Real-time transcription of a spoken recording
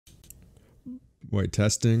Wait,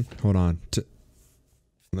 testing. Hold on.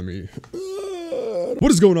 Let me. What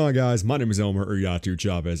is going on, guys? My name is Elmer, or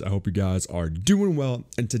YaTuChavez. I hope you guys are doing well.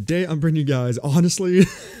 And today I'm bringing you guys, honestly,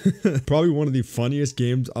 probably one of the funniest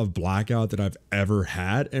games of Blackout that I've ever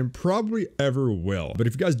had and probably ever will. But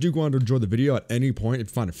if you guys do go on to enjoy the video at any point, if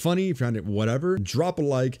you find it funny, if you find it whatever, drop a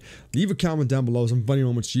like, leave a comment down below, some funny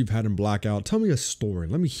moments you've had in Blackout. Tell me a story.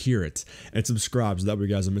 Let me hear it. And subscribe so that way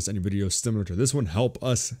you guys don't miss any videos similar to this one. Help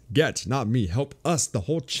us get, not me, help us, the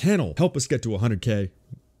whole channel. Help us get to 100K.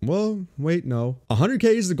 Well, wait, no. 100K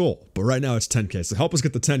is the goal, but right now it's 10K. So help us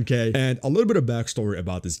get the 10K and a little bit of backstory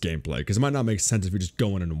about this gameplay because it might not make sense if you just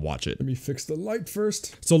go in and watch it. Let me fix the light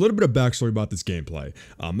first. So a little bit of backstory about this gameplay.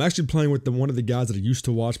 I'm actually playing with one of the guys that I used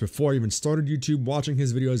to watch before I even started YouTube, watching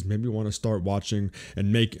his videos. Maybe want to start watching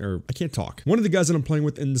and I can't talk. One of the guys that I'm playing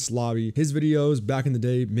with in this lobby, his videos back in the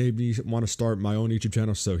day made me want to start my own YouTube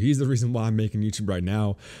channel. So he's the reason why I'm making YouTube right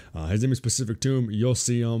now. His name is Specific to him. You'll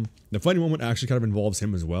see him. The funny moment actually kind of involves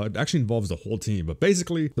him as well. It actually involves the whole team, but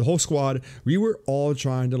basically the whole squad, we were all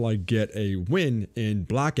trying to like get a win in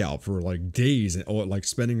Blackout for like days or like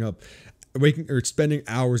spending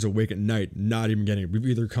hours awake at night, not even getting it. We've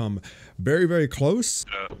either come very, very close.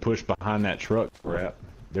 Push behind that truck, crap.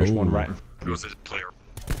 There's one right in front. It was a player.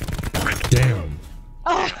 Damn.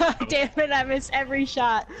 Oh, damn it, I missed every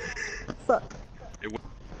shot. Fuck.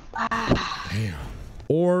 Damn.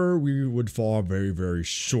 Or we would fall very, very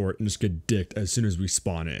short and just get dicked as soon as we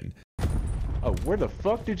spawn in. Oh, where the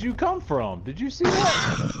fuck did you come from? Did you see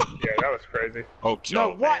that? Yeah, that was crazy. Oh,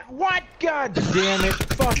 no, what? God damn it.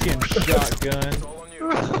 Fucking shotgun.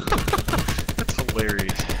 That's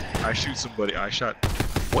hilarious. I shoot somebody. I shot.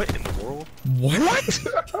 What in the world? What?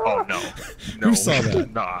 Oh, no. No. Who saw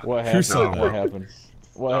that? Nah. What happened? saw that? What happened?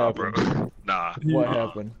 What happened? Bro. Nah. What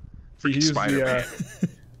happened? Freaking Spider-Man.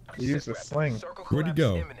 He used the sling. Where'd he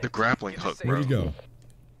go? The grappling hook, bro. Where'd he go?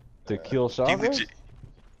 To kill He Chavez? legit.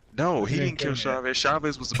 No, he didn't kill kill him. Chavez.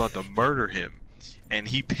 Chavez was about to murder him, and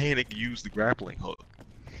he panicked, used the grappling hook.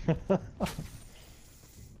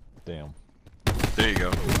 Damn. There you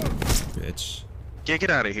go. Bitch. Yeah, get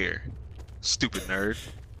out of here, stupid nerd.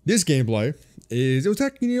 This gameplay is, it was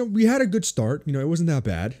actually, you know, we had a good start. You know, it wasn't that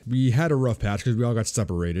bad. We had a rough patch because we all got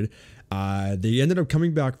separated. They ended up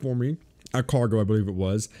coming back for me at Cargo, I believe it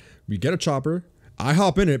was. We get a chopper. I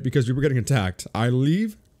hop in it because we were getting attacked. I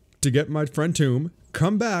leave to get my friend Tomb,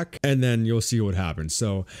 come back, and then you'll see what happens.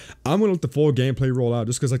 So I'm gonna let the full gameplay roll out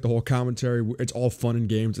just because like the whole commentary, it's all fun and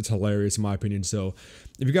games. It's hilarious in my opinion. So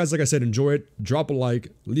if you guys, like I said, enjoy it, drop a like,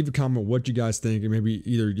 leave a comment what you guys think, and maybe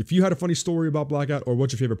either if you had a funny story about Blackout or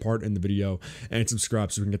what's your favorite part in the video, and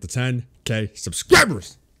subscribe so we can get to 10K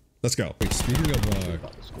subscribers. Let's go. Wait, speaking of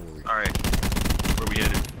All right, where we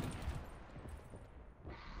headed?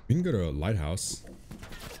 we can go to a lighthouse.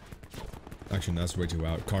 Actually, no, that's way too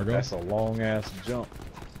out. Cargo? That's a long ass jump.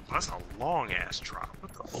 That's a long ass drop.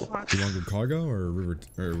 What the fuck? Do you want to go cargo or river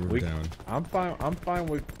down? I'm fine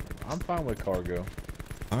with cargo.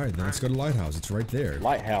 All right, then let's go to lighthouse. It's right there.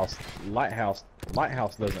 Lighthouse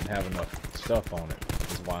doesn't have enough stuff on it.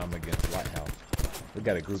 That's why I'm against lighthouse. We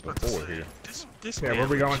got a group of 4 here. This Yeah, where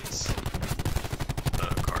we going?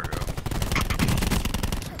 Cargo.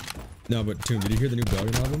 No, but Toon, did you hear the new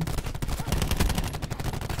Belgian album?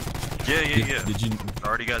 Yeah. Did you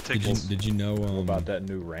Already got tickets. did you know What about that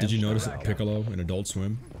new ranch? did you notice Piccolo in Adult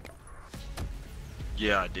Swim?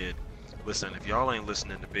 Yeah, I did. Listen, if y'all ain't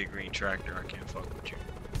listening to Big Green Tractor, I can't fuck with you.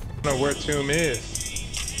 I don't know where Tomb is.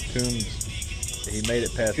 Tombs, he made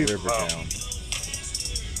it past He's Rivertown.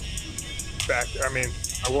 Back. I mean,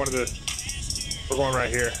 we're going right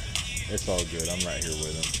here. It's all good. I'm right here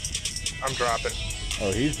with him. I'm dropping.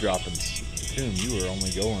 Oh, he's dropping. Tomb, you were only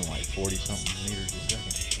going like 40 something meters a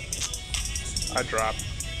second. I dropped.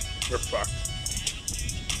 We're fucked.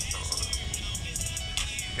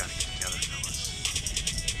 We gotta get together, fellas.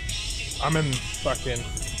 I'm in fucking.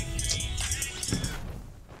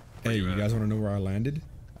 Hey, you guys want to know where I landed?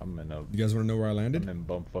 I'm in You guys want to know where I landed? I'm in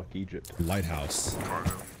bumfuck Egypt. Lighthouse.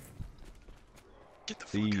 Cargo. Get the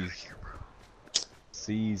fuck out of Seas. here, bro.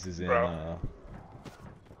 Seas is in Bro.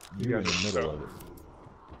 you're in guys the are middle so- of it.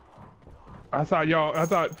 I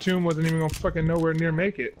thought Tomb wasn't even gonna fucking nowhere near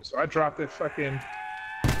make it. So I dropped it fucking.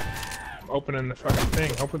 I'm opening the fucking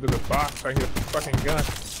thing, hoping there's a box so I can get the fucking gun.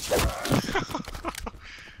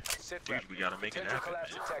 Dude, we gotta make it happen, man.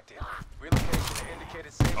 Oh,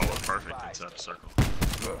 Oh, we're perfect inside the circle.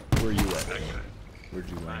 Where you at? Okay. Where'd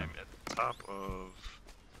you I'm land? at the top of.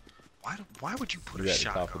 Why would you put You're a at the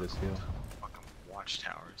shotgun top of this hill. on the fucking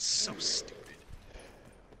watchtower? It's so stupid.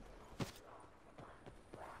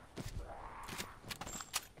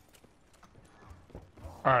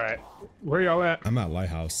 All right, where y'all at? I'm at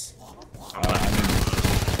Lighthouse.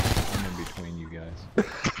 I'm in between you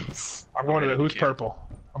guys. I'm going to the Who's Purple.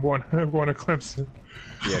 I'm going to Clemson.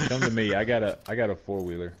 Yeah, come to me. I got a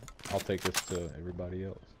 4-wheeler. I'll take this to everybody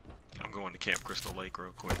else. I'm going to Camp Crystal Lake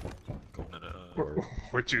real quick. Going to the,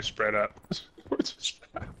 We're too spread up. We're too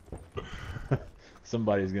spread up.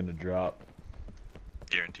 Somebody's gonna drop.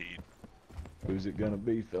 guaranteed. Who's it gonna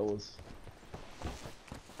be, fellas?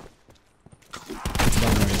 It's not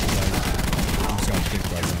right. I just gotta think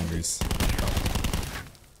about zombies.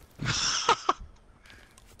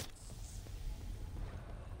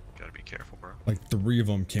 Gotta be careful, bro. Like 3 of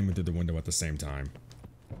them came in through the window at the same time.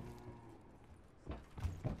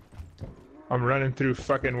 I'm running through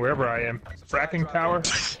fucking wherever I am. Fracking tower.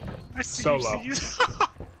 Solo.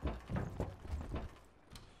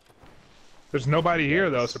 There's nobody here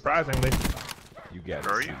though, surprisingly. You got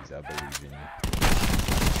Are it, you? I believe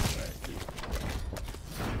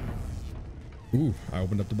in you. Ooh, I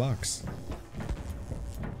opened up the box.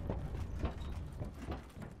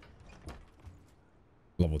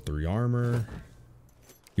 Level 3 armor.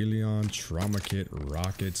 Helion, trauma kit,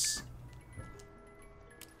 rockets.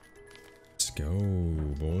 Let's go,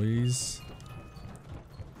 boys.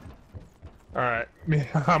 Alright,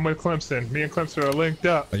 I'm with Clemson. Me and Clemson are linked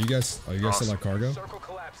up. Are you guys still at cargo? Circle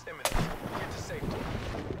collapse imminent. Get to safety.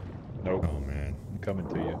 Nope. Oh man. I'm coming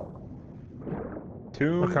to you. We're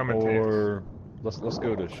Tomb coming to you. or let's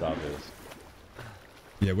go to Chavez.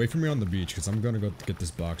 Yeah, wait for me on the beach because I'm gonna go get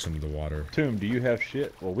this box from the water. Tomb, do you have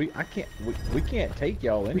shit? Well, we can't take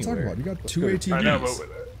y'all What are you talking anywhere. about? You got Let's 2 go to- ATVs. I know,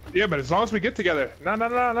 but yeah, but as long as we get together.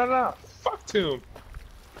 No. Fuck Tomb.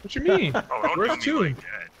 What you mean? Oh, don't Where's do me Tomb? like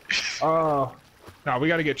that. Oh, no, we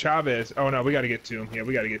gotta get Chavez. Oh no, we gotta get Tomb. Yeah,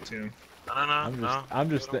 we gotta get Tomb. No. I'm just I'm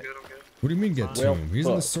good, I'm good. What do you mean get to well, him? He's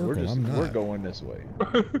in the fuck, circle. I'm not. We're going this way.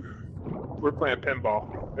 We're playing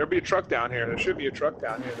pinball. There'll be a truck down here. There should be a truck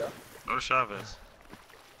down here though. Go to Chavez.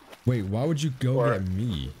 Wait, why would you go Or- get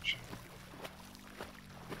me?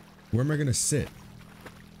 Where am I gonna sit?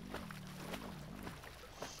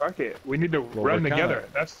 Fuck it. We need to Well, run we're together.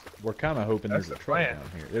 We're kind of hoping That's there's a the truck plan. down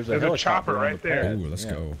here. There's a helicopter chopper on right the there. pad. Ooh, let's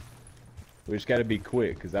Yeah. go. We just got to be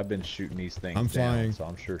quick because I've been shooting these things I'm down, flying. so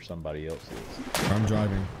I'm sure somebody else is. I'm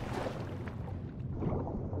driving.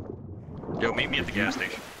 Yo, meet me at the gas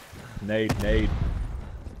station. Nade.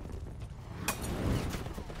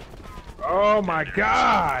 Oh my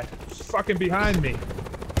god! It's fucking behind me.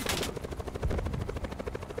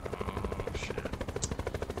 Oh, shit.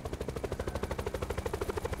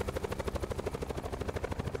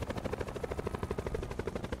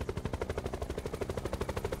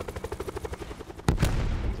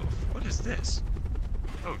 What is this?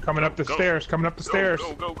 Oh, Coming up the go. stairs. Coming up the stairs.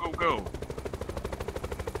 Go.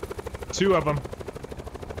 2 of them.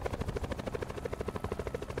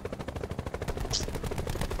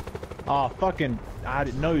 Oh, fucking! I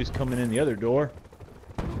didn't know he was coming in the other door.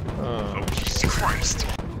 Oh, Jesus Christ.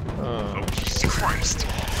 Oh, Jesus Christ.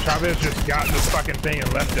 Chavez just got in this fucking thing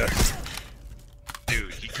and left us.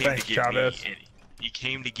 Dude, he came Thanks, to get Chavez. me. And he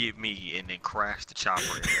came to get me and then crashed the chopper.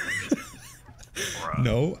 Bruh.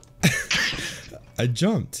 No. I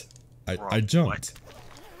jumped. I Bro, jumped.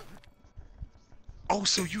 Oh,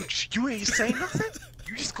 so you ain't saying nothing?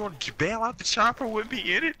 You just gonna bail out the chopper with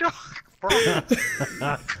me in it, dog? Bro.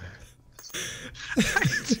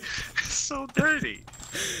 It's so dirty.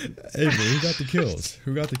 Hey, man, who got the kills?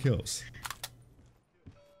 Who got the kills?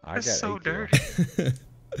 I That's got so 8 kills. dirty.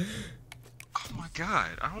 Oh my god,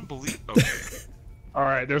 I don't believe. Okay.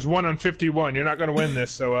 Alright, there's 1 on 51. You're not gonna win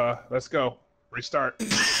this, so let's go. Restart.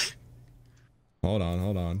 Hold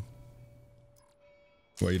on.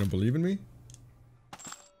 Wait, you don't believe in me?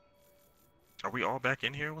 Are we all back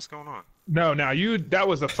in here? What's going on? No, now that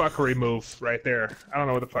was a fuckery move right there. I don't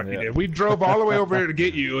know what the fuck you Yeah. did. We drove all the way over here to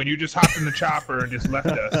get you, and you just hopped in the chopper and just left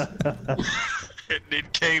us. And then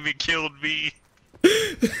came and killed me.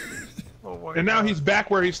 Oh my And now God. he's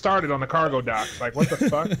back where he started on the cargo docks. Like, what the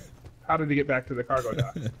fuck? How did he get back to the cargo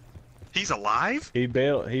docks? He's alive? He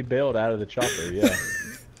bailed out of the chopper. Yeah.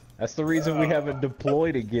 That's the reason we haven't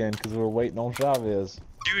deployed again because we're waiting on Chavez.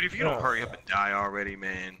 Dude, if you don't hurry up and die already,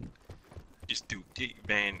 man. Just do,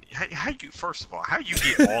 man. How you? First of all, how you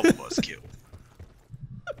get all of us killed?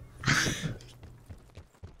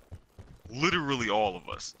 Literally all of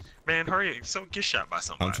us. Man, hurry up! So get shot by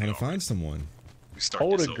somebody. I'm trying to already. find someone. We start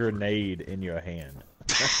Hold this a over. grenade in your hand.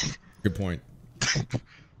 Good point.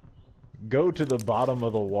 Go to the bottom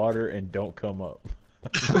of the water and don't come up.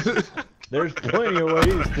 There's plenty of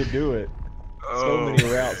ways to do it. So many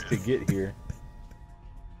routes to get here.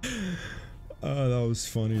 Oh, that was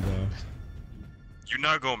funny though. You're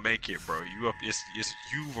not gonna make it, bro. You up? It's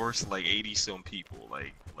you versus like 80 some people.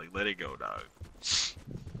 Like let it go, dog.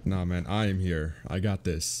 Nah, man, I am here. I got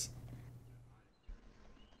this.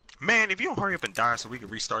 Man, if you don't hurry up and die so we can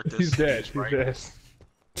restart this. He's dead. bitch, right?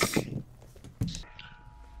 He's dead.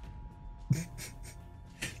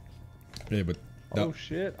 Yeah, but Oh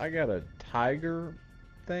shit! I got a tiger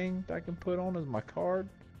thing that I can put on as my card.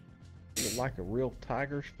 Look like a real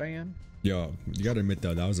Tigers fan. yo, you gotta admit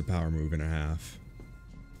though, that was a power move and a half.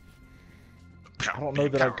 I don't know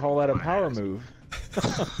that I'd call that a power move.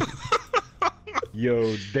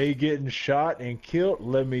 Yo, they getting shot and killed.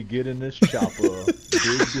 Let me get in this chopper.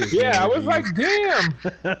 Yeah, I was like, damn.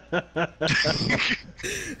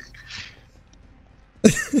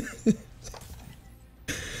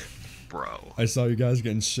 Bro. I saw you guys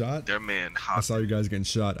getting shot. That man hopped. I saw you guys getting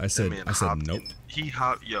shot. I said nope. He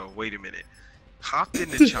hopped. Yo, wait a minute. Hopped in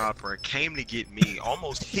the chopper, came to get me,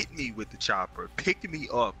 almost hit me with the chopper, picked me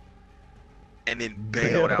up, and then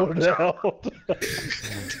bailed out the chopper.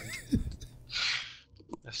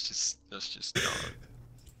 That's just dog.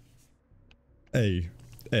 Hey,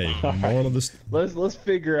 moral of this. Let's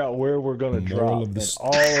figure out where we're gonna drop, and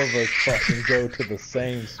all of us fucking go to the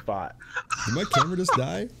same spot. Did my camera just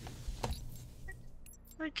die?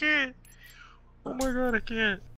 I can't. Oh my god, I can't.